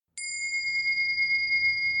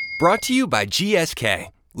Brought to you by GSK.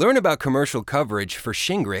 Learn about commercial coverage for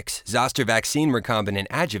Shingrix, Zoster Vaccine Recombinant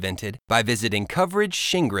Adjuvanted by visiting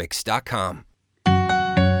CoverageShingrix.com.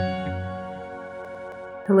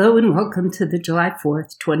 Hello and welcome to the July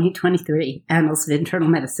 4th, 2023 Annals of Internal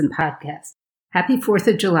Medicine podcast. Happy 4th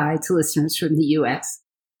of July to listeners from the U.S.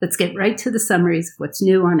 Let's get right to the summaries of what's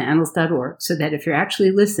new on annals.org so that if you're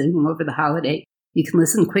actually listening over the holiday, you can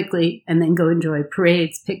listen quickly and then go enjoy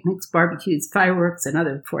parades, picnics, barbecues, fireworks, and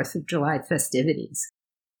other 4th of July festivities.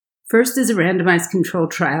 First is a randomized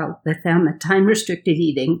controlled trial that found that time-restricted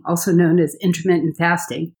eating, also known as intermittent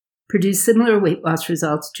fasting, produced similar weight loss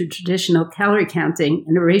results to traditional calorie counting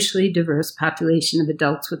in a racially diverse population of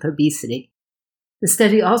adults with obesity. The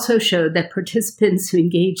study also showed that participants who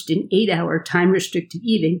engaged in 8-hour time-restricted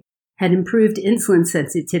eating had improved insulin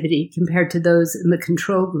sensitivity compared to those in the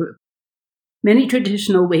control group. Many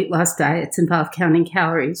traditional weight loss diets involve counting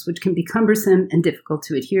calories, which can be cumbersome and difficult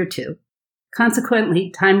to adhere to.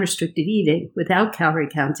 Consequently, time-restricted eating without calorie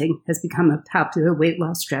counting has become a popular weight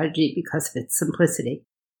loss strategy because of its simplicity.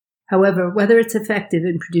 However, whether it's effective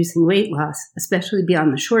in producing weight loss, especially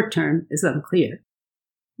beyond the short term, is unclear.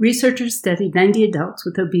 Researchers studied 90 adults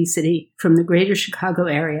with obesity from the greater Chicago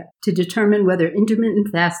area to determine whether intermittent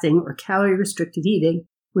fasting or calorie-restricted eating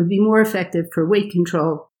would be more effective for weight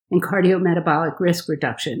control and cardiometabolic risk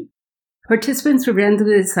reduction. Participants were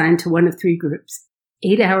randomly assigned to one of three groups: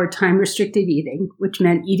 8-hour time-restricted eating, which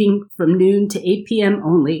meant eating from noon to 8 p.m.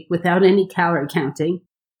 only without any calorie counting;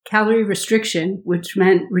 calorie restriction, which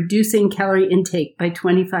meant reducing calorie intake by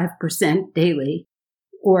 25% daily;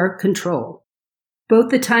 or control.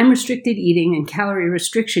 Both the time-restricted eating and calorie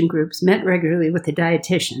restriction groups met regularly with a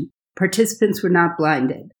dietitian. Participants were not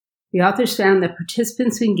blinded. The authors found that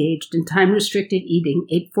participants who engaged in time-restricted eating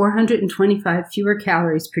ate 425 fewer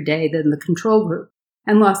calories per day than the control group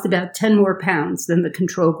and lost about 10 more pounds than the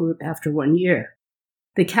control group after 1 year.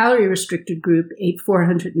 The calorie-restricted group ate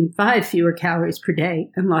 405 fewer calories per day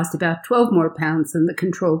and lost about 12 more pounds than the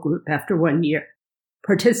control group after 1 year.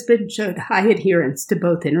 Participants showed high adherence to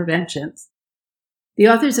both interventions. The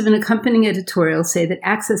authors of an accompanying editorial say that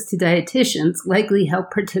access to dietitians likely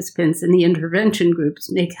helped participants in the intervention groups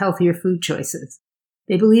make healthier food choices.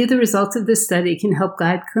 They believe the results of this study can help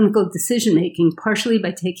guide clinical decision-making partially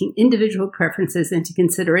by taking individual preferences into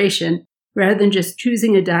consideration rather than just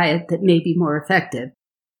choosing a diet that may be more effective.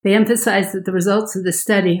 They emphasize that the results of the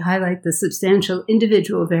study highlight the substantial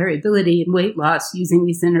individual variability in weight loss using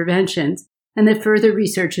these interventions, and that further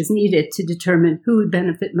research is needed to determine who would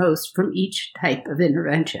benefit most from each type of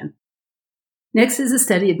intervention. Next is a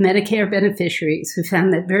study of Medicare beneficiaries who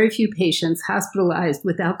found that very few patients hospitalized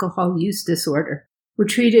with alcohol use disorder were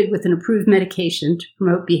treated with an approved medication to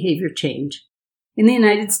promote behavior change. In the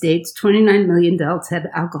United States, 29 million adults have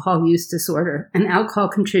alcohol use disorder, and alcohol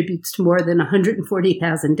contributes to more than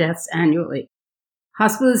 140,000 deaths annually.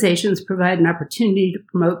 Hospitalizations provide an opportunity to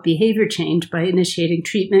promote behavior change by initiating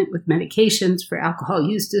treatment with medications for alcohol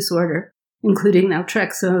use disorder, including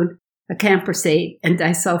naltrexone, acamprosate, and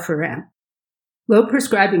disulfiram. Low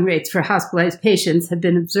prescribing rates for hospitalized patients have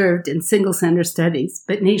been observed in single-center studies,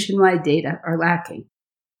 but nationwide data are lacking.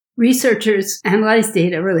 Researchers analyzed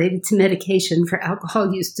data related to medication for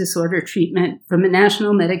alcohol use disorder treatment from a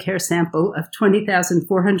national Medicare sample of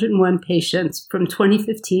 20,401 patients from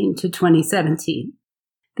 2015 to 2017.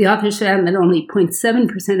 The authors found that only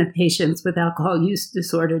 0.7% of patients with alcohol use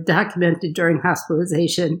disorder documented during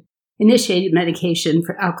hospitalization initiated medication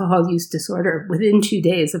for alcohol use disorder within 2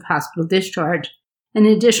 days of hospital discharge, and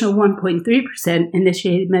an additional 1.3%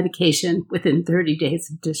 initiated medication within 30 days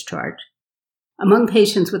of discharge. Among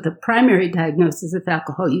patients with a primary diagnosis of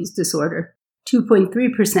alcohol use disorder,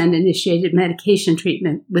 2.3% initiated medication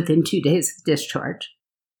treatment within 2 days of discharge.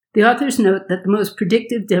 The authors note that the most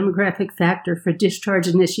predictive demographic factor for discharge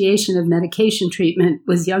initiation of medication treatment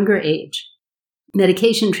was younger age.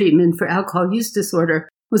 Medication treatment for alcohol use disorder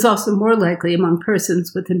was also more likely among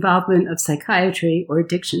persons with involvement of psychiatry or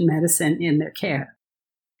addiction medicine in their care.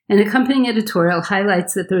 An accompanying editorial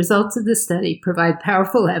highlights that the results of this study provide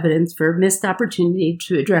powerful evidence for a missed opportunity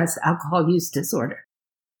to address alcohol use disorder.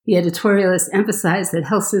 The editorialists emphasize that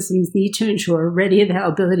health systems need to ensure ready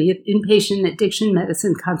availability of inpatient addiction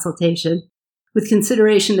medicine consultation, with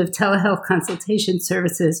consideration of telehealth consultation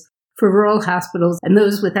services for rural hospitals and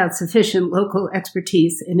those without sufficient local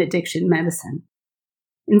expertise in addiction medicine.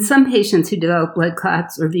 In some patients who develop blood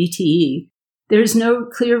clots or VTE, there is no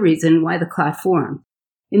clear reason why the clot formed.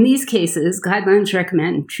 In these cases, guidelines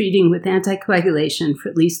recommend treating with anticoagulation for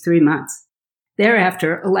at least 3 months.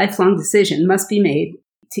 Thereafter, a lifelong decision must be made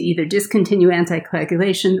to either discontinue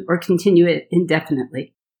anticoagulation or continue it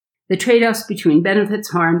indefinitely. The trade-offs between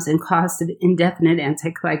benefits, harms, and costs of indefinite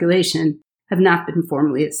anticoagulation have not been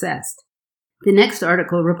formally assessed. The next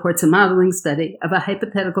article reports a modeling study of a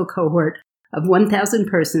hypothetical cohort of 1,000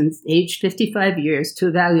 persons aged 55 years to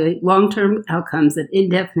evaluate long-term outcomes of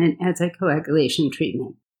indefinite anticoagulation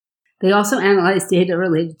treatment. They also analyzed data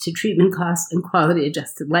related to treatment costs and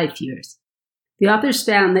quality-adjusted life years. The authors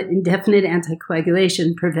found that indefinite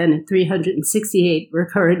anticoagulation prevented 368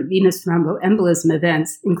 recurrent venous thromboembolism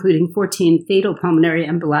events, including 14 fatal pulmonary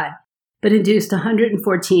emboli, but induced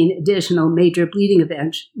 114 additional major bleeding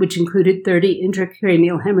events, which included 30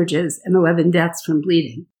 intracranial hemorrhages and 11 deaths from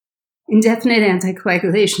bleeding. Indefinite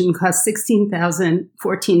anticoagulation cost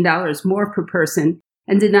 $16,014 more per person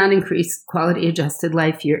and did not increase quality-adjusted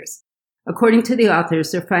life years. According to the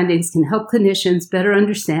authors, their findings can help clinicians better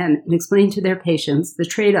understand and explain to their patients the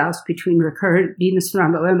trade-offs between recurrent venous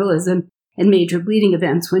thromboembolism and major bleeding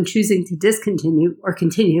events when choosing to discontinue or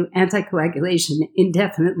continue anticoagulation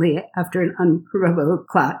indefinitely after an unprovoked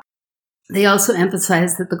clot. They also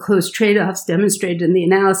emphasize that the close trade-offs demonstrated in the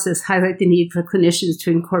analysis highlight the need for clinicians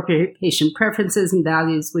to incorporate patient preferences and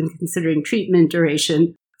values when considering treatment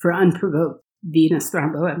duration for unprovoked venous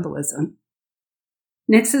thromboembolism.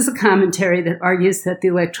 Next is a commentary that argues that the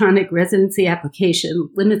electronic residency application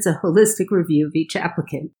limits a holistic review of each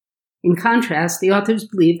applicant. In contrast, the authors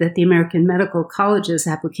believe that the American Medical Colleges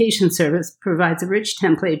Application Service provides a rich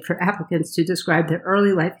template for applicants to describe their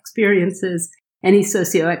early life experiences, any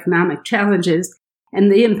socioeconomic challenges,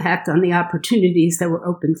 and the impact on the opportunities that were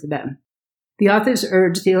open to them. The authors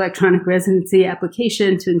urge the electronic residency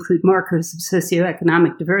application to include markers of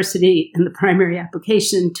socioeconomic diversity in the primary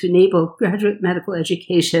application to enable graduate medical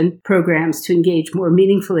education programs to engage more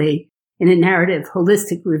meaningfully in a narrative,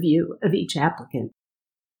 holistic review of each applicant.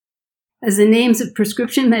 As the names of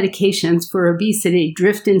prescription medications for obesity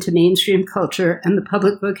drift into mainstream culture and the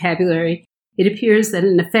public vocabulary, it appears that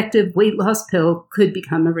an effective weight loss pill could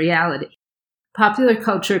become a reality. Popular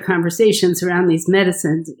culture conversations around these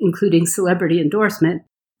medicines, including celebrity endorsement,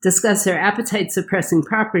 discuss their appetite-suppressing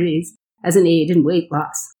properties as an aid in weight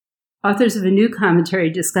loss. Authors of a new commentary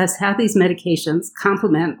discuss how these medications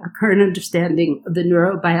complement our current understanding of the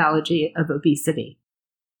neurobiology of obesity.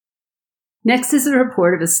 Next is a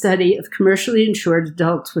report of a study of commercially insured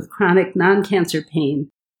adults with chronic non-cancer pain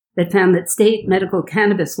that found that state medical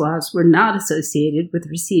cannabis laws were not associated with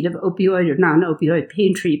receipt of opioid or non-opioid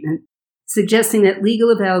pain treatment, suggesting that legal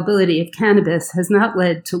availability of cannabis has not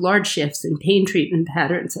led to large shifts in pain treatment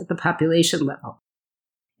patterns at the population level.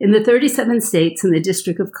 In the 37 states in the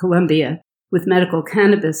District of Columbia with medical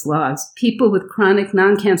cannabis laws, people with chronic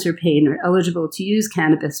non-cancer pain are eligible to use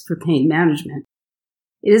cannabis for pain management.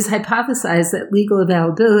 It is hypothesized that legal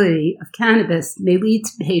availability of cannabis may lead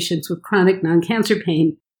to patients with chronic non-cancer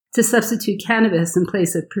pain to substitute cannabis in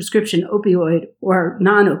place of prescription opioid or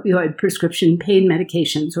non-opioid prescription pain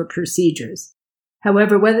medications or procedures.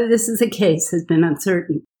 However, whether this is the case has been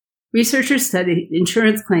uncertain. Researchers studied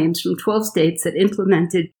insurance claims from 12 states that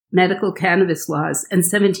implemented medical cannabis laws and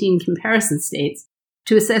 17 comparison states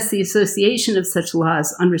to assess the association of such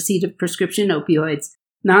laws on receipt of prescription opioids,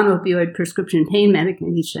 non-opioid prescription pain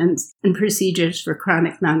medications, and procedures for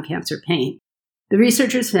chronic non-cancer pain. The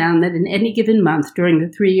researchers found that in any given month during the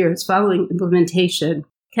 3 years following implementation,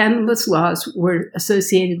 cannabis laws were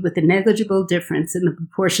associated with a negligible difference in the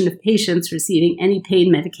proportion of patients receiving any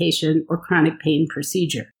pain medication or chronic pain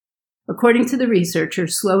procedure. According to the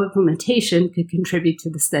researchers, slow implementation could contribute to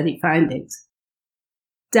the study findings.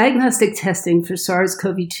 Diagnostic testing for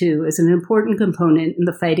SARS-CoV-2 is an important component in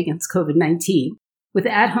the fight against COVID-19, with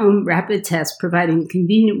at-home rapid tests providing a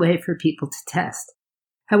convenient way for people to test.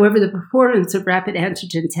 However, the performance of rapid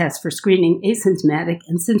antigen tests for screening asymptomatic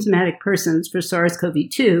and symptomatic persons for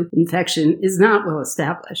SARS-CoV-2 infection is not well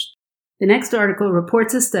established. The next article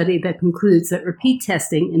reports a study that concludes that repeat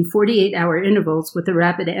testing in 48-hour intervals with a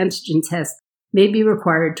rapid antigen test may be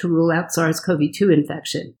required to rule out SARS-CoV-2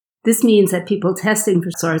 infection. This means that people testing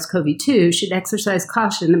for SARS-CoV-2 should exercise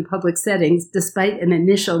caution in public settings despite an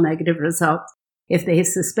initial negative result if they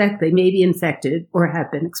suspect they may be infected or have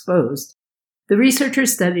been exposed. The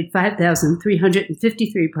researchers studied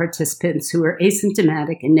 5,353 participants who were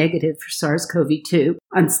asymptomatic and negative for SARS-CoV-2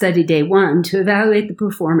 on study day 1 to evaluate the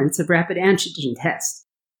performance of rapid antigen tests.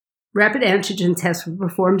 Rapid antigen tests were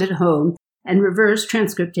performed at home, and reverse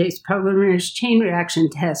transcriptase polymerase chain reaction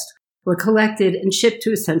tests were collected and shipped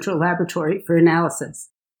to a central laboratory for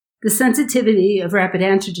analysis. The sensitivity of rapid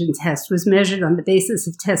antigen tests was measured on the basis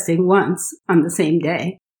of testing once on the same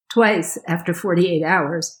day, twice after 48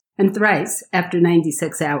 hours, and thrice after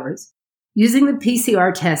 96 hours. Using the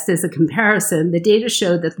PCR test as a comparison, the data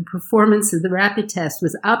showed that the performance of the rapid test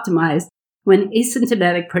was optimized when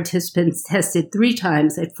asymptomatic participants tested 3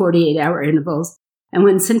 times at 48-hour intervals and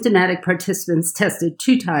when symptomatic participants tested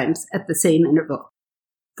 2 times at the same interval.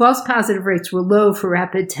 False positive rates were low for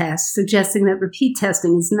rapid tests, suggesting that repeat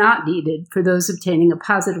testing is not needed for those obtaining a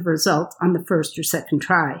positive result on the first or second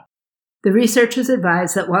try. The researchers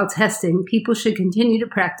advised that while testing, people should continue to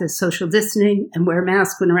practice social distancing and wear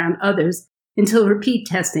masks when around others until repeat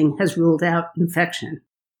testing has ruled out infection.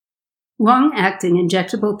 Long-acting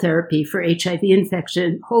injectable therapy for HIV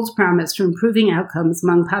infection holds promise for improving outcomes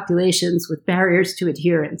among populations with barriers to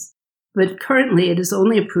adherence, but currently it is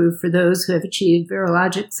only approved for those who have achieved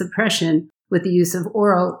virologic suppression with the use of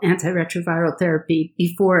oral antiretroviral therapy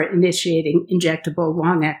before initiating injectable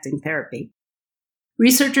long-acting therapy.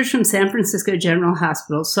 Researchers from San Francisco General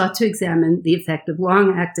Hospital sought to examine the effect of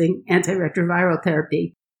long-acting antiretroviral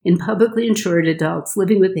therapy in publicly insured adults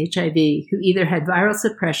living with HIV who either had viral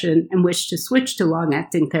suppression and wished to switch to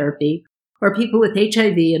long-acting therapy, or people with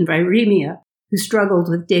HIV and viremia who struggled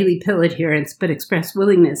with daily pill adherence but expressed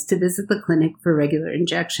willingness to visit the clinic for regular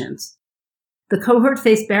injections. The cohort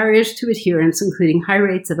faced barriers to adherence, including high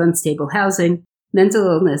rates of unstable housing, mental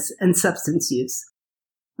illness, and substance use.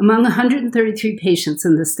 Among 133 patients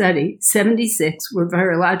in the study, 76 were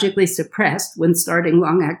virologically suppressed when starting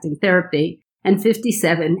long-acting therapy, and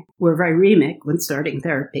 57 were viremic when starting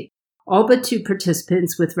therapy. All but 2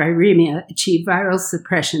 participants with viremia achieved viral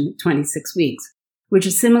suppression at 26 weeks, which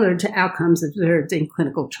is similar to outcomes observed in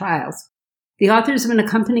clinical trials. The authors of an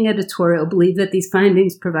accompanying editorial believe that these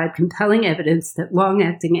findings provide compelling evidence that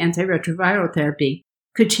long-acting antiretroviral therapy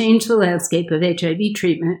could change the landscape of HIV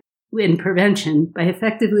treatment and prevention by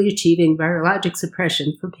effectively achieving virologic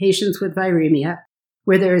suppression for patients with viremia,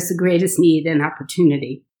 where there is the greatest need and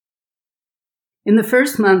opportunity. In the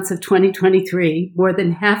first months of 2023, more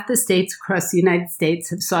than half the states across the United States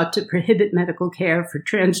have sought to prohibit medical care for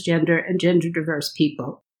transgender and gender-diverse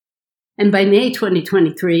people. And by May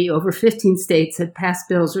 2023, over 15 states had passed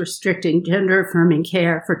bills restricting gender-affirming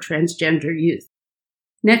care for transgender youth.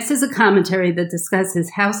 Next is a commentary that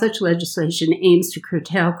discusses how such legislation aims to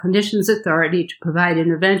curtail clinicians' authority to provide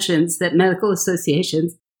interventions that medical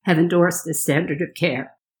associations have endorsed as standard of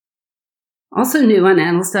care. Also new on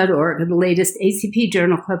Annals.org are the latest ACP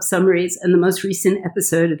Journal Club summaries and the most recent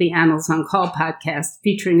episode of the Annals on Call podcast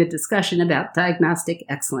featuring a discussion about diagnostic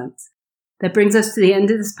excellence. That brings us to the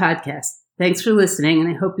end of this podcast. Thanks for listening, and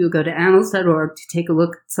I hope you'll go to Annals.org to take a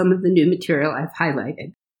look at some of the new material I've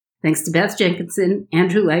highlighted. Thanks to Beth Jenkinson,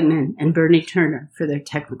 Andrew Langman, and Bernie Turner for their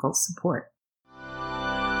technical support.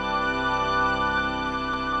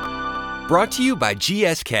 Brought to you by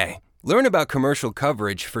GSK. Learn about commercial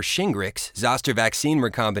coverage for Shingrix, Zoster Vaccine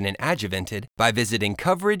Recombinant Adjuvanted by visiting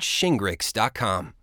CoverageShingrix.com.